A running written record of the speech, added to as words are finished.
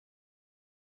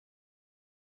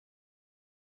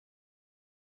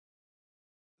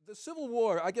The Civil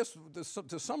War, I guess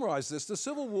to summarize this, the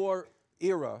Civil War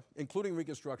era, including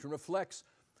Reconstruction, reflects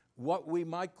what we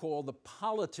might call the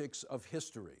politics of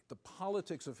history, the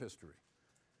politics of history.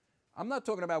 I'm not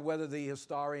talking about whether the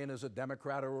historian is a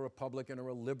Democrat or a Republican or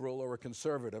a liberal or a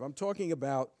conservative. I'm talking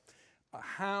about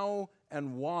how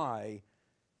and why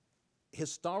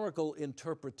historical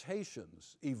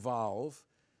interpretations evolve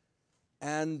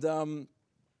and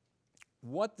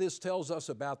what this tells us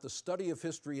about the study of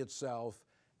history itself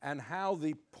and how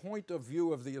the point of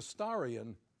view of the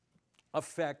historian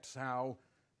affects how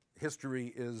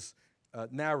history is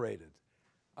narrated.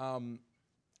 And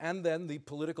then the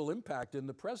political impact in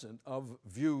the present of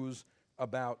views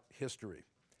about history.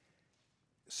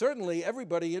 Certainly,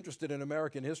 everybody interested in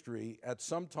American history at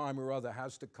some time or other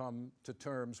has to come to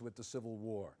terms with the Civil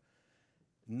War.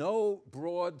 No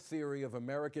broad theory of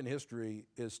American history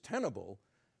is tenable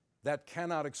that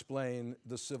cannot explain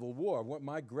the Civil War. What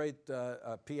my great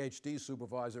PhD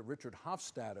supervisor, Richard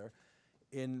Hofstadter,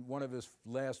 in one of his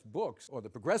last books, or the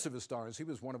progressive historians, he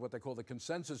was one of what they call the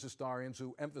consensus historians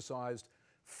who emphasized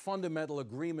fundamental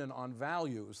agreement on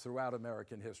values throughout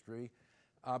American history.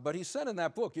 But he said in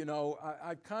that book, you know,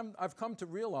 I've come to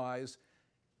realize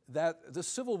that the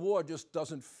Civil War just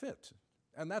doesn't fit.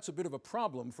 And that's a bit of a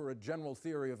problem for a general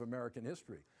theory of American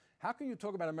history. How can you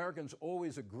talk about Americans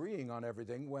always agreeing on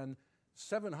everything when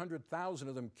 700,000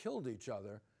 of them killed each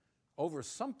other over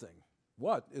something?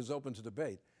 What is open to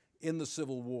debate in the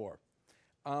Civil War?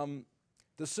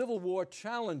 The Civil War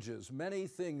challenges many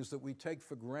things that we take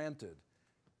for granted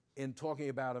in talking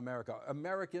about America.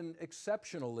 American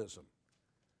exceptionalism.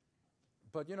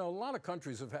 But you know, a lot of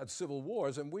countries have had civil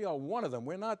wars, and we are one of them.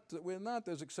 We're not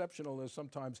as exceptional as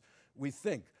sometimes we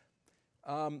think.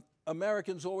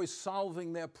 Americans always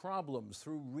solving their problems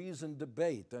through reasoned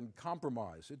debate and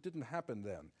compromise. It didn't happen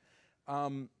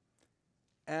then.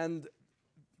 And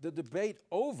the debate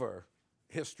over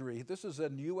history, this is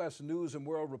a U.S. News and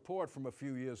World Report from a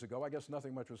few years ago. I guess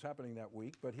nothing much was happening that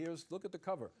week, but look at the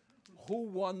cover. Who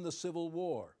won the Civil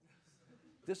War?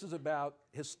 This is about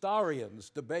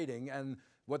historians debating, and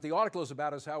what the article is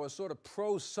about is how a sort of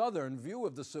pro-Southern view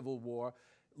of the Civil War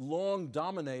long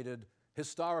dominated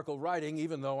historical writing,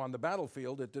 even though on the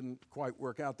battlefield it didn't quite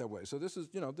work out that way. So this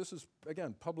is,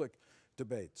 again, public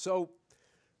debate. So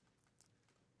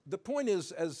the point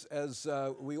is, as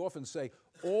we often say,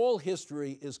 all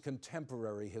history is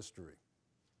contemporary history.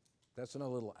 That's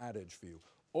another little adage for you.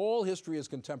 All history is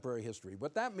contemporary history.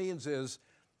 What that means is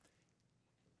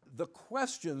the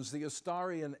questions the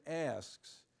historian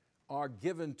asks are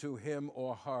given to him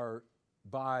or her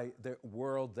by the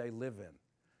world they live in.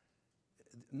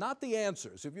 Not the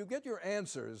answers. If you get your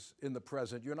answers in the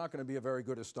present, you're not going to be a very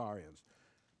good historian.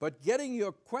 But getting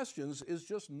your questions is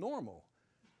just normal.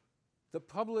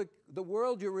 The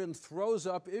world you're in throws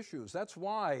up issues. That's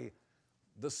why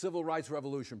the Civil Rights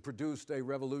Revolution produced a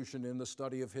revolution in the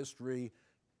study of history.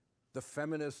 The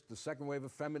second wave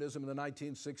of feminism in the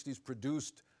 1960s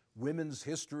produced women's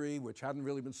history, which hadn't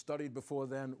really been studied before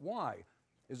then. Why?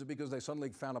 Is it because they suddenly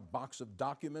found a box of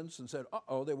documents and said,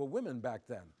 uh-oh, there were women back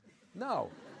then? No.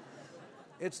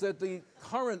 It's that the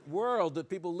current world that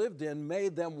people lived in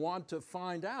made them want to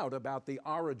find out about the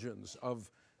origins of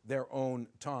their own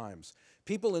times.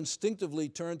 People instinctively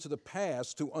turn to the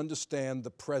past to understand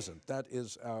the present. That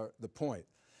is the point.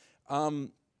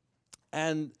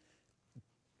 And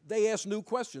they ask new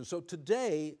questions. So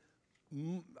today,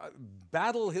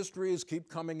 battle histories keep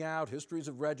coming out, histories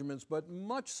of regiments, but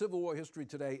much Civil War history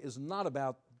today is not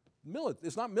about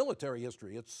it's not military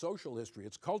history, it's social history,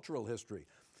 it's cultural history.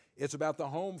 It's about the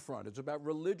home front, it's about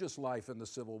religious life in the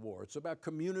Civil War, it's about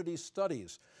community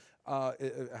studies,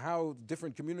 how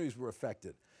different communities were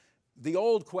affected. The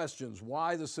old questions,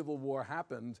 why the Civil War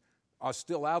happened, are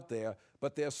still out there,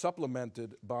 but they're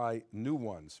supplemented by new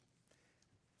ones.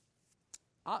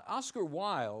 Oscar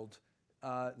Wilde,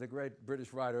 the great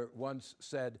British writer, once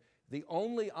said, "The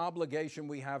only obligation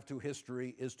we have to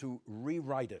history is to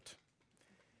rewrite it."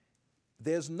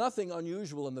 There's nothing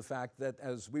unusual in the fact that,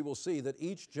 as we will see, that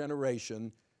each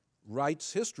generation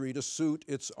writes history to suit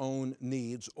its own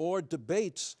needs or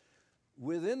debates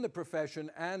within the profession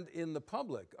and in the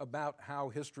public about how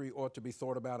history ought to be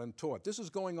thought about and taught. This is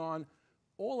going on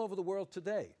all over the world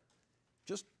today.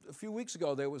 Just a few weeks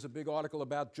ago, there was a big article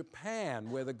about Japan,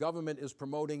 where the government is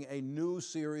promoting a new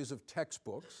series of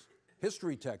textbooks,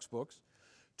 history textbooks,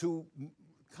 to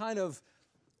kind of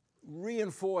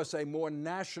reinforce a more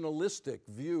nationalistic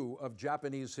view of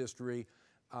Japanese history,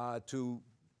 to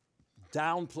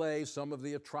downplay some of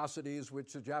the atrocities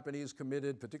which the Japanese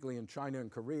committed, particularly in China and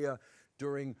Korea,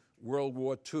 during World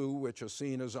War II, which are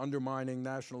seen as undermining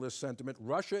nationalist sentiment.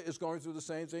 Russia is going through the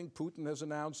same thing. Putin has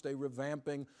announced a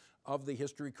revamping of the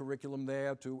history curriculum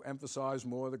there to emphasize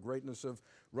more the greatness of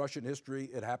Russian history.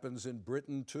 It happens in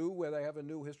Britain too, where they have a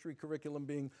new history curriculum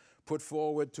being put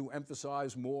forward to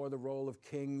emphasize more the role of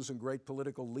kings and great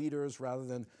political leaders rather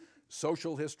than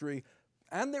social history.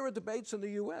 And there are debates in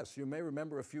the US. You may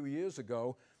remember a few years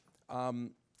ago,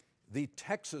 the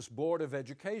Texas Board of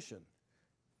Education.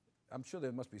 I'm sure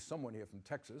there must be someone here from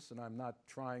Texas, and I'm not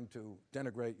trying to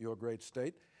denigrate your great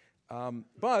state.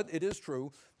 But it is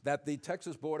true that the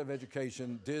Texas Board of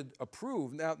Education did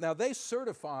approve. Now they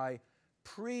certify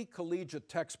pre-collegiate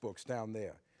textbooks down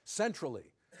there,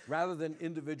 centrally, rather than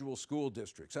individual school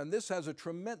districts. And this has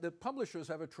the publishers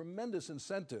have a tremendous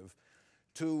incentive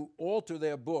to alter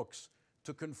their books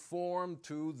to conform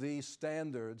to the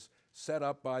standards set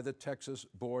up by the Texas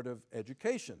Board of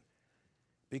Education,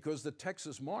 because the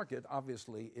Texas market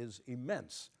obviously is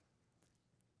immense.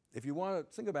 If you want to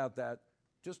think about that,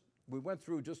 we went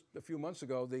through just a few months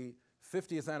ago the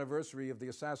 50th anniversary of the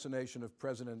assassination of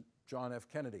President John F.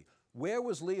 Kennedy. Where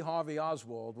was Lee Harvey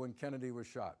Oswald when Kennedy was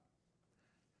shot?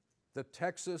 The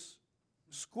Texas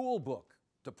School Book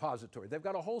Depository. They've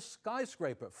got a whole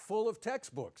skyscraper full of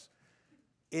textbooks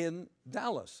in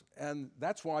Dallas, and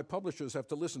that's why publishers have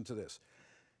to listen to this.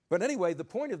 But anyway, the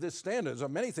point of this standards are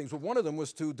many things, but one of them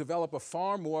was to develop a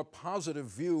far more positive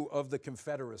view of the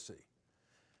Confederacy,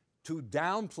 to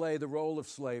downplay the role of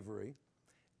slavery,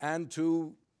 and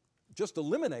to just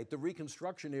eliminate the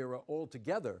Reconstruction era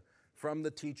altogether from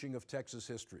the teaching of Texas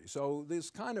history. So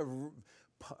this kind of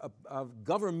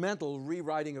governmental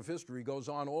rewriting of history goes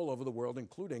on all over the world,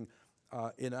 including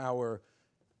in our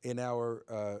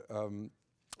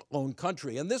own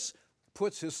country. And this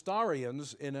puts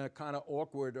historians in a kind of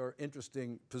awkward or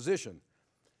interesting position,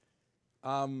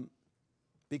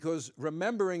 because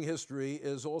remembering history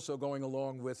is also going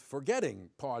along with forgetting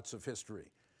parts of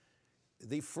history.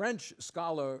 The French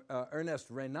scholar Ernest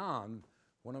Renan,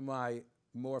 one of my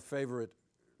more favorite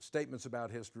statements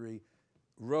about history,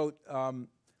 wrote,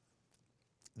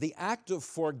 "The act of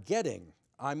forgetting,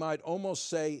 I might almost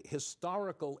say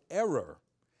historical error,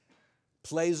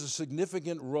 plays a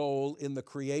significant role in the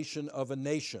creation of a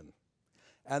nation,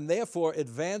 and therefore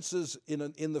advances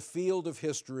in the field of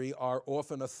history are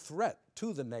often a threat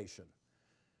to the nation."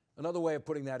 Another way of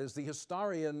putting that is the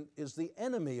historian is the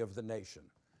enemy of the nation,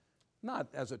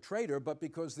 not as a traitor, but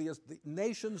because the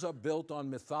nations are built on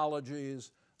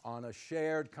mythologies, on a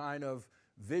shared kind of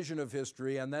vision of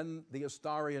history, and then the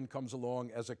historian comes along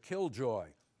as a killjoy,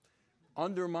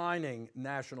 undermining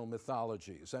national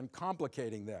mythologies and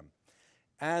complicating them.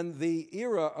 And the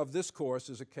era of this course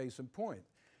is a case in point.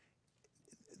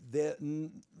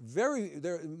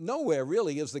 Nowhere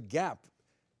really is the gap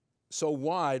so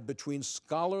wide between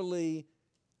scholarly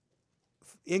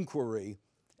inquiry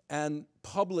and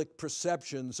public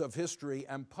perceptions of history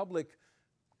and public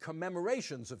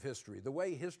commemorations of history. The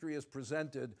way history is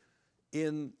presented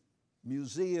in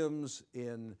museums,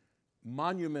 in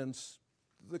monuments,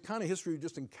 the kind of history you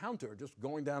just encounter just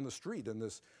going down the street in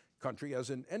this country, as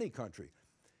in any country.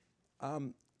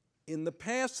 In the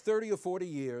past 30 or 40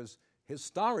 years,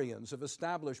 historians have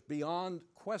established beyond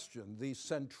question the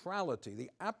centrality, the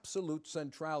absolute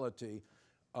centrality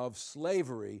of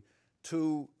slavery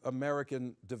to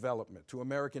American development, to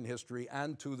American history,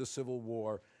 and to the Civil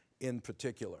War in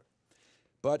particular.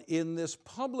 But in this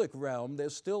public realm,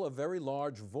 there's still a very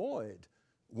large void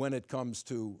when it comes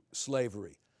to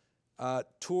slavery.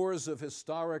 Tours of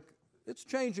historic, it's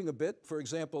changing a bit. For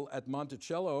example, at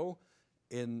Monticello,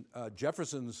 in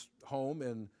Jefferson's home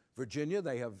in Virginia,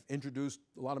 they have introduced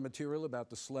a lot of material about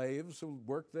the slaves who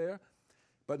worked there.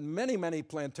 But many, many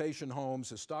plantation homes,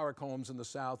 historic homes in the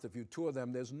South, if you tour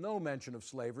them, there's no mention of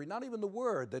slavery, not even the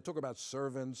word. They talk about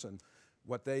servants and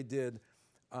what they did.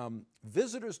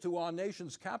 Visitors to our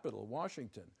nation's capital,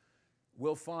 Washington,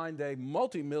 will find a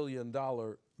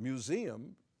multi-million-dollar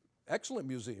museum, excellent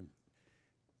museum,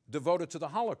 devoted to the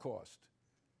Holocaust,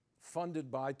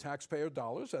 funded by taxpayer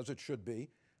dollars, as it should be,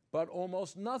 but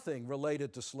almost nothing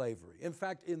related to slavery. In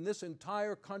fact, in this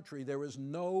entire country, there is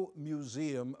no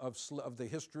museum of the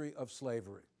history of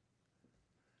slavery.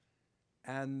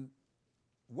 And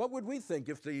what would we think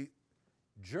if the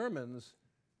Germans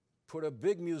put a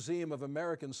big museum of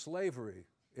American slavery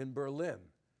in Berlin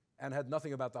and had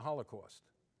nothing about the Holocaust?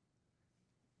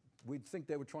 We'd think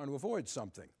they were trying to avoid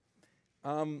something.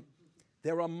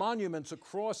 There are monuments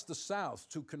across the South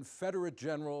to Confederate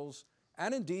generals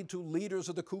and indeed to leaders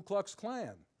of the Ku Klux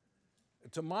Klan.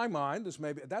 To my mind,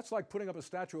 that's like putting up a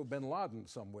statue of bin Laden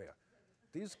somewhere.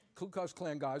 These Ku Klux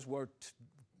Klan guys were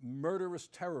murderous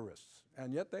terrorists,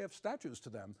 and yet they have statues to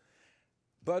them,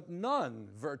 but none,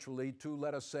 virtually, to,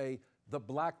 let us say, the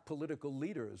black political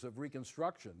leaders of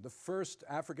Reconstruction, the first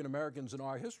African Americans in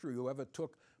our history who ever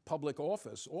took public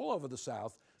office all over the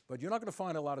South, but you're not going to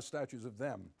find a lot of statues of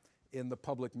them in the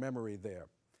public memory there.